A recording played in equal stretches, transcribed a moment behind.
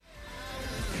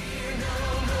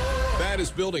That is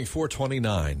Building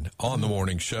 429 on the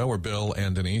morning show. We're Bill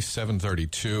and Denise,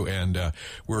 732, and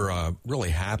we're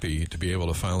really happy to be able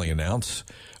to finally announce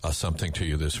something to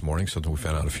you this morning, something we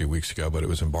found out a few weeks ago, but it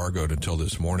was embargoed until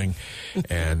this morning.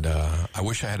 And I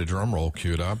wish I had a drum roll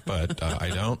queued up, but I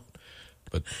don't.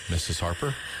 But Mrs.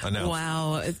 Harper, announce.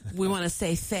 Wow. We want to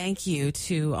say thank you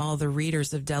to all the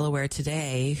readers of Delaware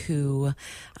Today who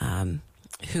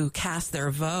cast their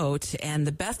vote, and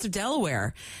the Best of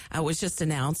Delaware was just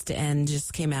announced and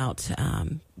just came out.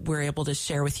 We're able to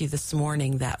share with you this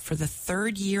morning that for the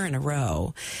third year in a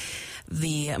row,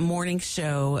 the morning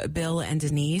show Bill and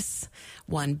Denise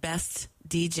won Best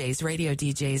DJs, Radio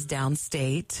DJs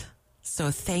Downstate.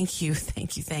 So thank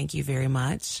you very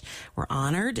much. We're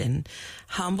honored and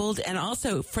humbled. And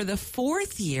also for the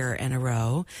fourth year in a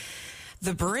row,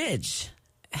 the Bridge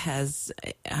has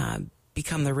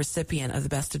become the recipient of the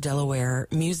Best of Delaware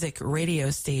Music Radio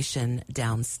Station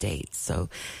Downstate. So,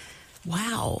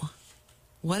 wow,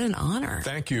 what an honor.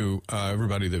 Thank you,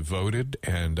 everybody that voted.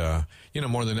 And,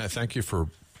 more than that, thank you for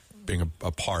being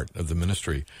a part of the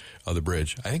ministry of the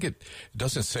Bridge. I think it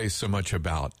doesn't say so much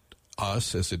about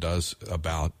us as it does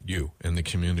about you and the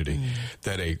community,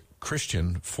 that a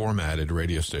Christian formatted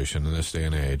radio station in this day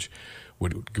and age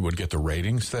would get the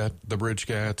ratings that the Bridge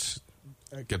gets,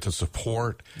 get the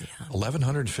support.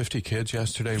 1,150 kids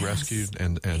yesterday rescued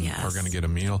and are going to get a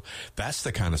meal. That's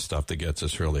the kind of stuff that gets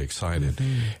us really excited.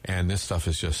 And this stuff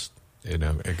is just,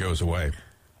 it goes away.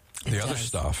 The other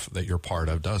stuff that you're part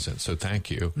of doesn't. So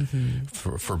thank you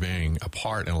for being a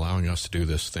part and allowing us to do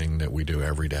this thing that we do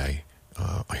every day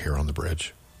here on the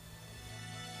Bridge.